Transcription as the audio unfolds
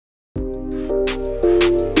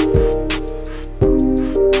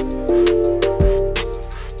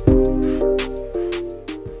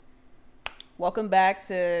Welcome back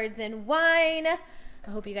to Words and Wine. I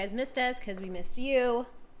hope you guys missed us because we missed you.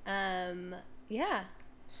 Yeah,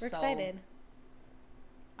 we're excited.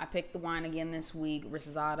 I picked the wine again this week,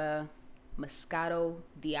 Rizzata Moscato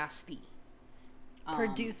d'Asti.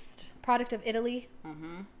 Product of Italy.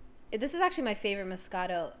 Mm-hmm. This is actually my favorite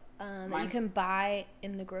Moscato that you can buy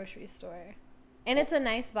in the grocery store. And it's a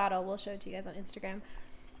nice bottle. We'll show it to you guys on Instagram.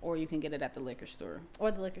 Or you can get it at the liquor store. Or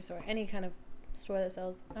the liquor store. Any kind of store that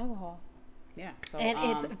sells alcohol. Yeah. So, and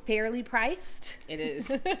it's fairly priced. It is.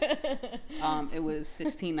 It was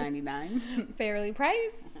 $16.99. Fairly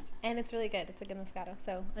priced. And it's really good. It's a good Moscato.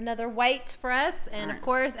 So another white for us. And of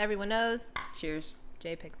course, everyone knows. Cheers.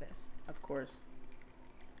 Jay picked this. Of course.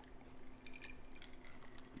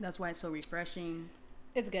 That's why it's so refreshing.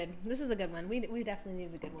 It's good. This is a good one. We definitely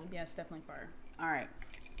need a good one. Yeah, it's definitely fire. All right.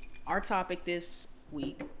 Our topic this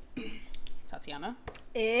week, Tatiana,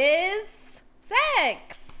 is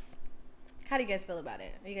sex. How do you guys feel about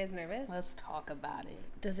it? Are you guys nervous? Let's talk about it.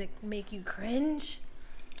 Does it make you cringe?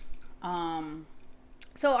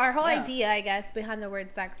 So our whole idea, I guess, behind the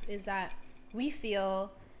word sex is that we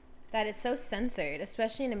feel that it's so censored,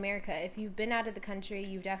 especially in America. If you've been out of the country,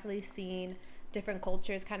 you've definitely seen different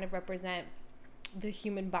cultures kind of represent the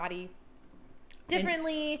human body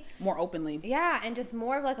differently, more openly. Yeah, and just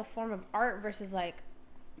more of like a form of art versus like,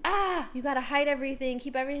 you gotta hide everything,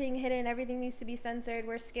 keep everything hidden, everything needs to be censored.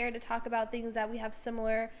 We're scared to talk about things that we have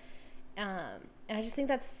similar, and I just think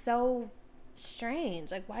that's so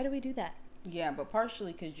strange. Like, why do we do that? Yeah, but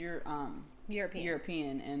partially because you're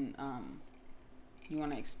European, and you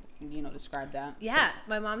want to describe that. Yeah,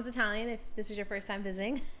 my mom's Italian. If this is your first time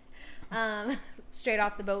visiting, straight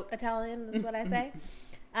off the boat Italian is what I say.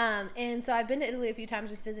 And so I've been to Italy a few times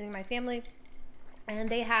just visiting my family, and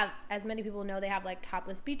they have, as many people know, they have like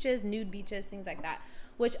topless beaches, nude beaches, things like that,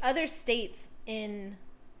 which other states in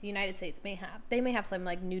the United States may have. They may have some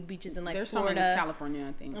like nude beaches in like There's Florida, some in California,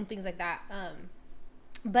 I think, and things like that.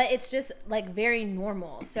 But it's just like very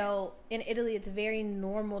normal. So in Italy, it's very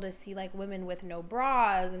normal to see like women with no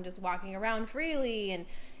bras and just walking around freely, and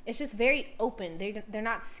it's just very open. They're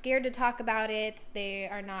not scared to talk about it. They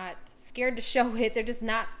are not scared to show it. They're just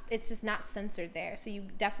not, it's just not censored there. So you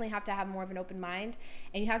definitely have to have more of an open mind,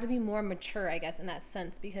 and you have to be more mature, I guess, in that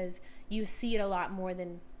sense, because you see it a lot more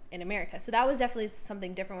than in America. So that was definitely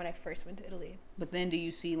something different when I first went to Italy. But then do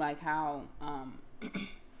you see like how,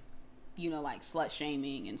 like slut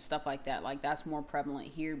shaming and stuff like that, like that's more prevalent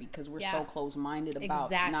here because we're so close-minded about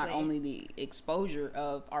not only the exposure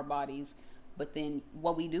of our bodies, but then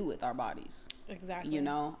what we do with our bodies. Exactly.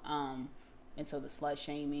 And so the slut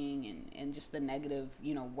shaming and just the negative,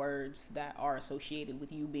 words that are associated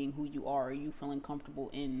with you being who you are, or you feeling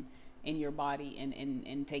comfortable in your body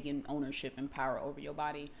and taking ownership and power over your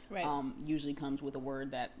body, right. Usually comes with a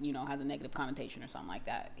word that, has a negative connotation or something like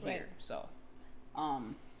that here. Right. So,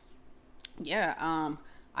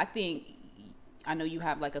 I think, I know you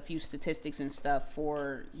have like a few statistics and stuff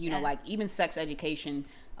for, like even sex education.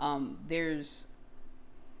 There's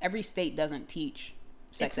every state doesn't teach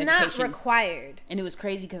sex education. It's not required. And it was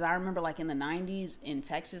crazy because I remember like in the 90s in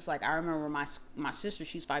Texas, like I remember my sister,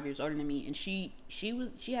 she's 5 years older than me, and she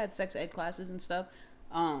had sex ed classes and stuff.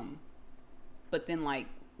 But then like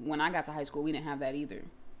when I got to high school, we didn't have that either.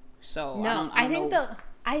 So no,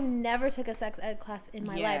 I never took a sex ed class in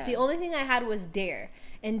my life. The only thing I had was DARE.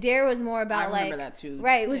 And DARE was more about I remember that too.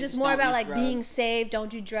 Right. It was just more about like drugs. Being safe,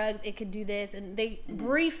 don't do drugs, it could do this. And they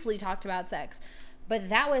briefly talked about sex. But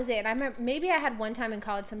that was it. And I remember maybe I had one time in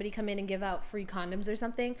college somebody come in and give out free condoms or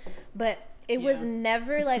something. But it was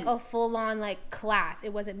never like a full on like class.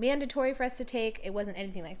 It wasn't mandatory for us to take. It wasn't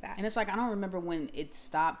anything like that. And it's like, I don't remember when it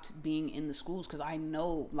stopped being in the schools, because I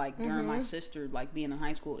know like during my sister like being in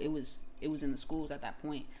high school, it was in the schools at that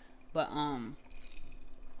point. But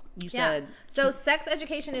you said so sex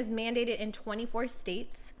education is mandated in 24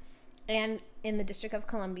 states and in the District of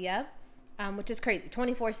Columbia, which is crazy.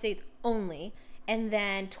 24 states only. And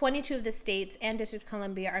then 22 of the states and District of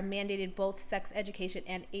Columbia are mandated both sex education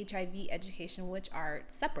and HIV education, which are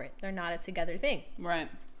separate. They're not a together thing. Right.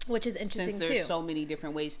 Which is interesting, Since there's so many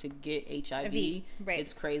different ways to get HIV, right.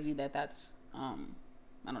 It's crazy that's, I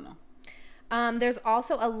don't know. There's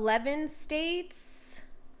also 11 states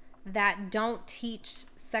that don't teach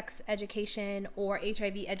sex education or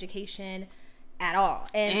HIV education at all.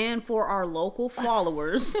 And for our local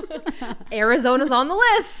followers, Arizona's on the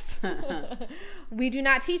list. We do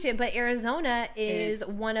not teach it, but Arizona is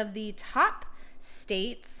one of the top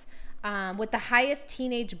states with the highest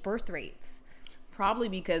teenage birth rates. Probably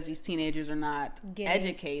because these teenagers are not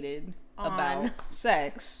educated about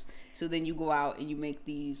sex. So then you go out and you make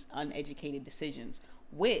these uneducated decisions.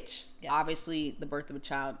 which Yes. obviously the birth of a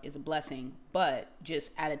child is a blessing, but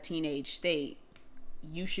just at a teenage state,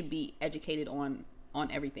 you should be educated on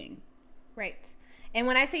everything. Right. And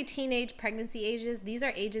when I say teenage pregnancy ages, these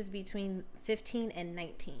are ages between 15 and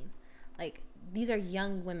 19. Like, these are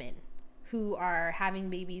young women who are having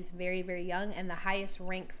babies very, very young, and the highest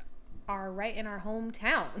ranks are right in our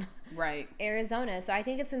hometown, Right. Arizona. So I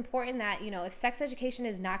think it's important that, you know, if sex education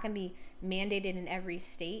is not going to be mandated in every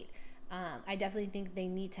state, I definitely think they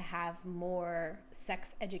need to have more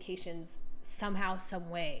sex educations somehow, some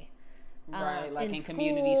way. Right, like in school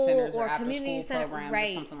community centers or after community school programs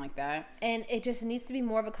right. or something like that. And it just needs to be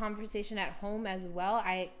more of a conversation at home as well.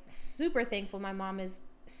 I super thankful my mom is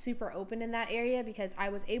super open in that area, because I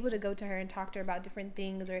was able to go to her and talk to her about different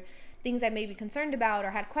things, or things I may be concerned about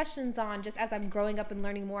or had questions on, just as I'm growing up and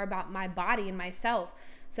learning more about my body and myself.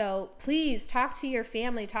 So please talk to your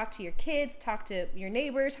family, talk to your kids, talk to your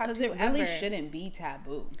neighbors, talk to whoever. Because it really shouldn't be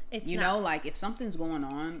taboo. It's you not. know, like if something's going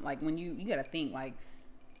on, like when you gotta think like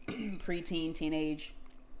preteen, teenage,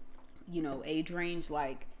 you know, age range,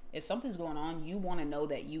 like if something's going on, you want to know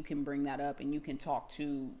that you can bring that up and you can talk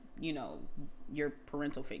to, you know, your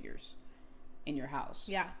parental figures in your house,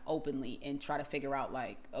 Yeah. openly, and try to figure out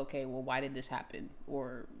like, okay, well, why did this happen?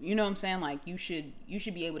 Or, you know what I'm saying? Like you should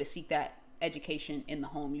be able to seek that education in the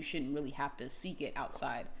home. You shouldn't really have to seek it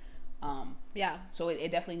outside. Yeah. So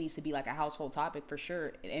it definitely needs to be like a household topic for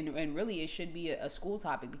sure. And really it should be a school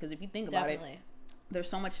topic, because if you think about Definitely. it, there's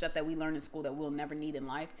so much stuff that we learn in school that we'll never need in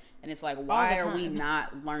life. And it's like, why are we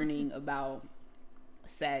not learning about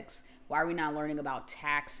sex? Why are we not learning about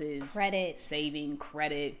taxes, Credit, saving,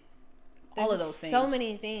 credit, There's all of those things? So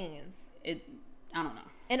many things. I don't know.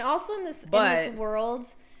 And also in this world,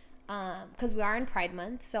 because we are in Pride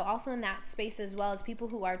Month, so also in that space as well, as people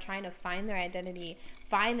who are trying to find their identity,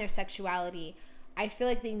 find their sexuality, I feel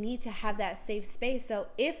like they need to have that safe space. So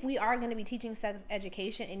if we are going to be teaching sex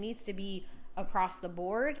education, it needs to be across the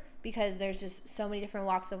board, because there's just so many different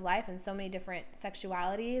walks of life and so many different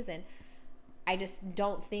sexualities, and I just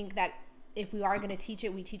don't think that if we are going to teach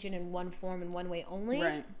it, we teach it in one form and one way only.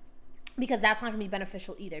 Right. Because that's not going to be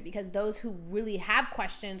beneficial either. Because those who really have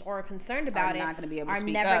questions or are concerned about Are not going to be able to are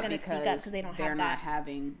speak never up going to speak up because they don't they're have not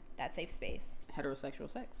having that safe space.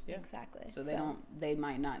 heterosexual sex. Yeah. Exactly. So they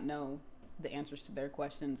might not know the answers to their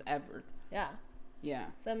questions ever. Yeah. Yeah.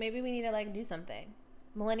 So maybe we need to like do something.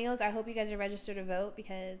 Millennials, I hope you guys are registered to vote,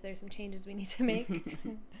 because there's some changes we need to make.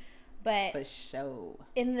 But for sure.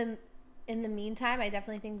 In the meantime, I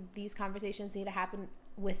definitely think these conversations need to happen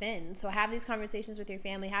within. So have these conversations with your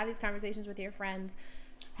family, have these conversations with your friends,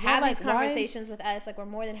 have these conversations with us. Like, we're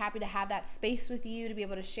more than happy to have that space with you to be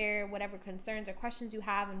able to share whatever concerns or questions you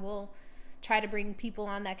have, and we'll try to bring people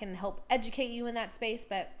on that can help educate you in that space.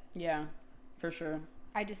 But yeah, for sure.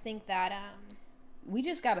 I just think that we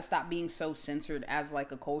just got to stop being so censored as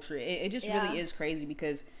like a culture. It just really is crazy,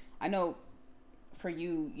 because I know for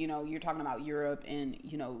you, you know, you're talking about Europe and,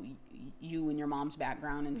 you know, you and your mom's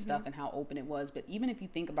background and stuff and how open it was. But even if you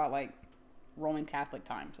think about like Roman Catholic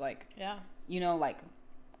times, like, you know, like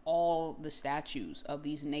all the statues of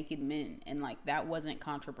these naked men, and like that wasn't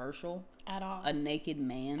controversial at all. A naked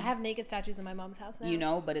man. I have naked statues in my mom's house now. You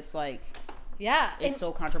know, but it's like, it's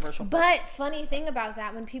so controversial. But funny thing about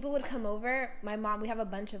that, when people would come over, my mom, we have a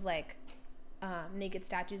bunch of like naked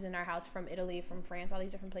statues in our house from Italy, from France, all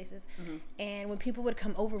these different places. And when people would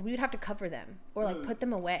come over, we would have to cover them or like put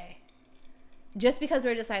them away, just because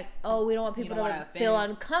we're just like, oh, we don't want people to like feel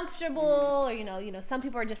uncomfortable, or you know, some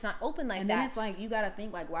people are just not open like that. And then it's like, you got to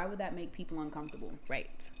think like, why would that make people uncomfortable?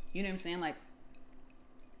 Right. You know what I'm saying? Like,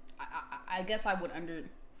 I guess I would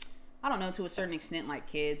I don't know, to a certain extent, like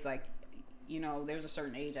kids, like, you know, there's a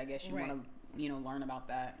certain age, I guess you want to, you know, learn about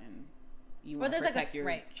that, and you want to protect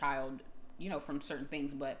your child, you know, from certain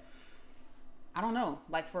things. But I don't know,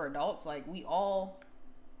 like for adults, like we all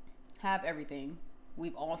have everything.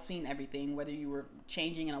 We've all seen everything, whether you were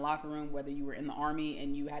changing in a locker room, whether you were in the army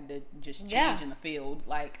and you had to just change in the field,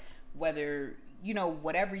 like whether, you know,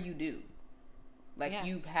 whatever you do, like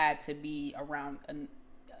you've had to be around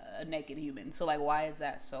a naked human. So like, why is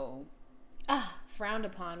that so frowned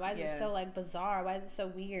upon? Why is it so like bizarre? Why is it so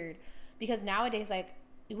weird? Because nowadays, like,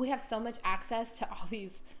 we have so much access to all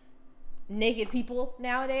these naked people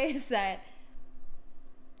nowadays that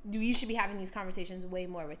you should be having these conversations way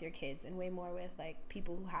more with your kids and way more with like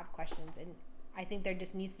people who have questions. And I think there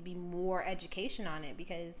just needs to be more education on it,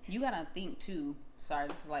 because you gotta think too. Sorry,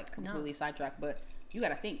 this is like completely sidetracked, but you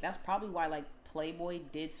gotta think that's probably why like Playboy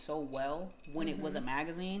did so well when it was a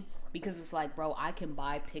magazine, because it's like, bro, I can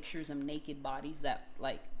buy pictures of naked bodies that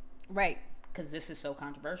like because this is so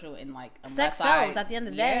controversial, and like sex sells at the end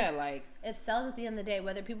of the day. Yeah, like it sells at the end of the day.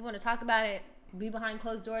 Whether people want to talk about it, be behind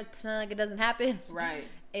closed doors, pretend like it doesn't happen. Right.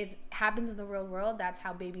 It happens in the real world. That's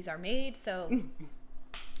how babies are made. So now,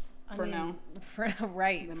 right.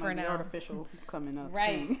 there for might be now, artificial coming up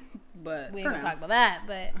right. soon. But we ain't gonna talk about that.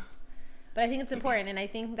 But I think it's important, and I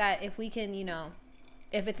think that if we can,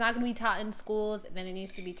 if it's not going to be taught in schools, then it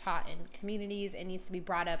needs to be taught in communities. It needs to be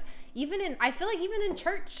brought up. I feel like even in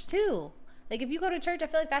church too. Like if you go to church, I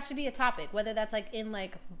feel like that should be a topic, whether that's like in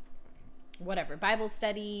like whatever, Bible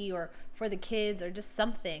study or for the kids or just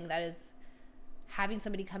something that is having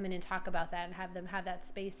somebody come in and talk about that and have them have that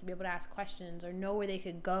space to be able to ask questions or know where they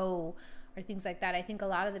could go or things like that. I think a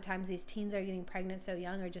lot of the times these teens are getting pregnant so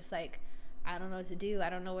young or just like, I don't know what to do. I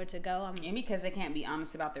don't know where to go. And because they can't be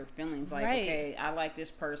honest about their feelings. Like, right. Okay, I like this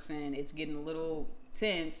person. It's getting a little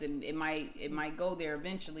tense, and it might go there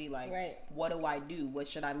eventually. Like, right. What do I do? What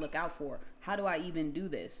should I look out for? How do I even do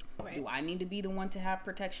this? Right. Do I need to be the one to have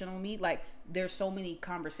protection on me? Like, there's so many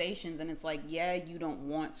conversations, and it's like, yeah, you don't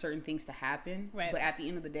want certain things to happen. Right. But at the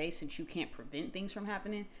end of the day, since you can't prevent things from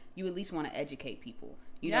happening, you at least want to educate people.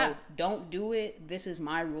 You know, don't do it. This is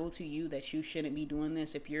my rule to you that you shouldn't be doing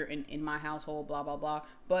this if you're in my household, blah, blah, blah.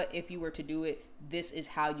 But if you were to do it, this is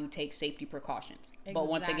how you take safety precautions. Exactly. But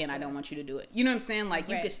once again, I don't want you to do it. You know what I'm saying? Like,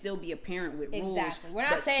 right. You could still be a parent with rules, We're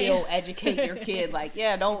not but saying... still educate your kid. Like,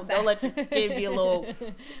 yeah, don't let your kid be a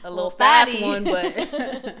little fast one,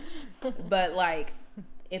 but like,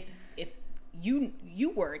 if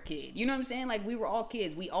you were a kid, you know what I'm saying? Like, we were all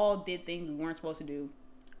kids. We all did things we weren't supposed to do.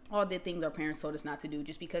 All did things our parents told us not to do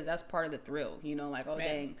just because that's part of the thrill, like, oh, right.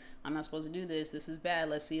 Dang, I'm not supposed to do this. This is bad.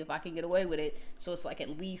 Let's see if I can get away with it. So it's like,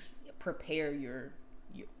 at least prepare your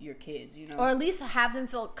kids, Or at least have them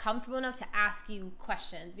feel comfortable enough to ask you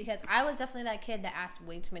questions, because I was definitely that kid that asked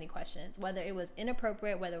way too many questions, whether it was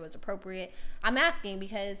inappropriate, whether it was appropriate. I'm asking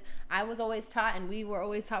because I was always taught, and we were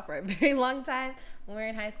always taught for a very long time when we were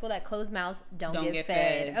in high school, that closed mouths don't get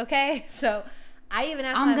fed. Okay? So I even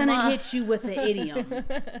asked my mom. I'm going to hit you with the idiom.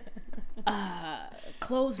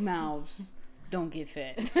 Closed mouths don't get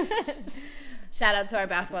fed. Shout out to our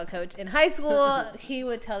basketball coach in high school. He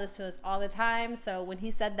would tell this to us all the time. So when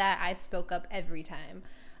he said that, I spoke up every time.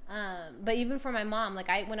 But even for my mom, like,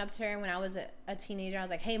 I went up to her when I was a teenager. I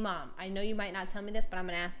was like, hey, Mom, I know you might not tell me this, but I'm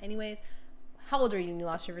going to ask anyways. How old are you when you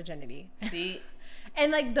lost your virginity? See?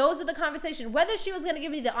 And, like, those are the conversations. Whether she was going to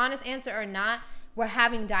give me the honest answer or not, we're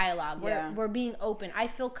having dialogue. We're being open. I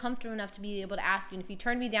feel comfortable enough to be able to ask you. And if you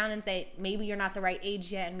turn me down and say, maybe you're not the right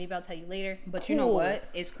age yet, and maybe I'll tell you later. But cool. You know what?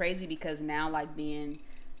 It's crazy because now, like, I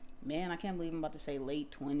can't believe I'm about to say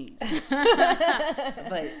late 20s.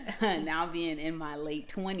 But now being in my late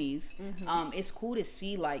 20s, mm-hmm. It's cool to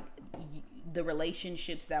see, like, the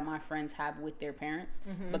relationships that my friends have with their parents,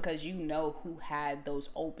 mm-hmm. because who had those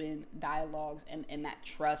open dialogues and that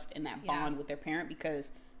trust and that bond with their parent,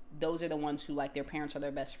 because those are the ones who, like, their parents are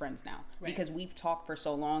their best friends now. Right. Because we've talked for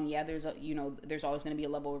so long. Yeah, there's always going to be a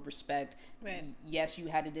level of respect. Right. Yes, you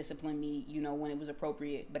had to discipline me, when it was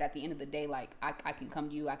appropriate. But at the end of the day, like, I can come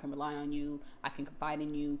to you. I can rely on you. I can confide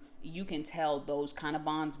in you. You can tell those kind of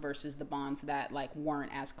bonds versus the bonds that, like,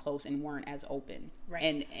 weren't as close and weren't as open.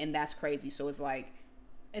 Right. And that's crazy. So it's like,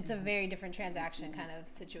 it's a very different transaction kind of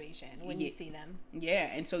situation when you see them. Yeah,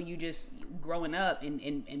 and so you just growing up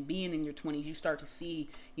and being in your 20s, you start to see,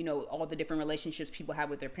 all the different relationships people have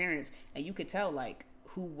with their parents, and you could tell, like,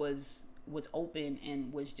 who was open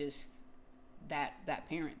and was just that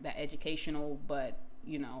parent, that educational but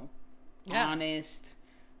honest,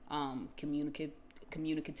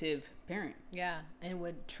 communicative parent. Yeah, and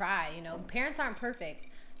would try. Parents aren't perfect.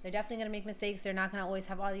 They're definitely going to make mistakes. They're not going to always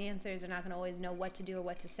have all the answers. They're not going to always know what to do or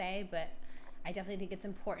what to say. But I definitely think it's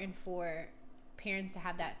important for parents to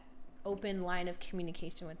have that open line of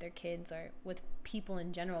communication with their kids or with people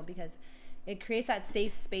in general, because it creates that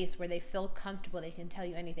safe space where they feel comfortable. They can tell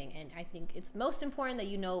you anything. And I think it's most important that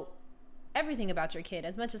you know everything about your kid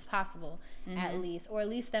as much as possible, mm-hmm. at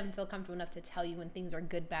least them feel comfortable enough to tell you when things are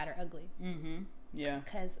good, bad, or ugly. Mm-hmm. Yeah.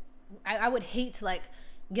 Because I would hate to, like,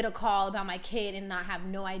 get a call about my kid and not have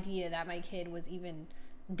no idea that my kid was even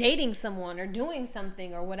dating someone or doing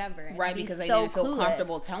something or whatever. And right, because they didn't feel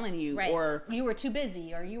comfortable telling you. Right. Or you were too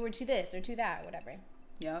busy, or you were too this or too that, or whatever.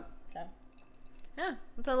 Yep. So, yeah,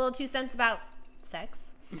 that's a little 2 cents about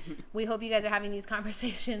sex. We hope you guys are having these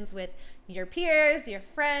conversations with your peers, your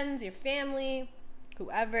friends, your family,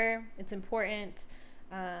 whoever. It's important.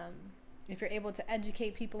 If you're able to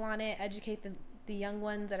educate people on it, educate the young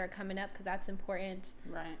ones that are coming up, because that's important.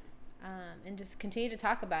 Right. And just continue to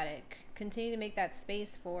talk about it. Continue to make that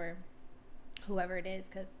space for whoever it is,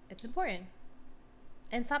 because it's important.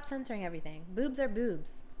 And stop censoring everything. Boobs are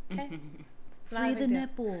boobs. Okay? Free the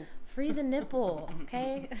nipple. Free the nipple.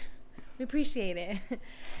 Okay? We appreciate it.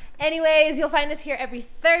 Anyways, you'll find us here every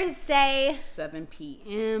Thursday. 7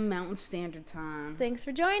 p.m. Mountain Standard Time. Thanks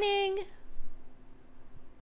for joining.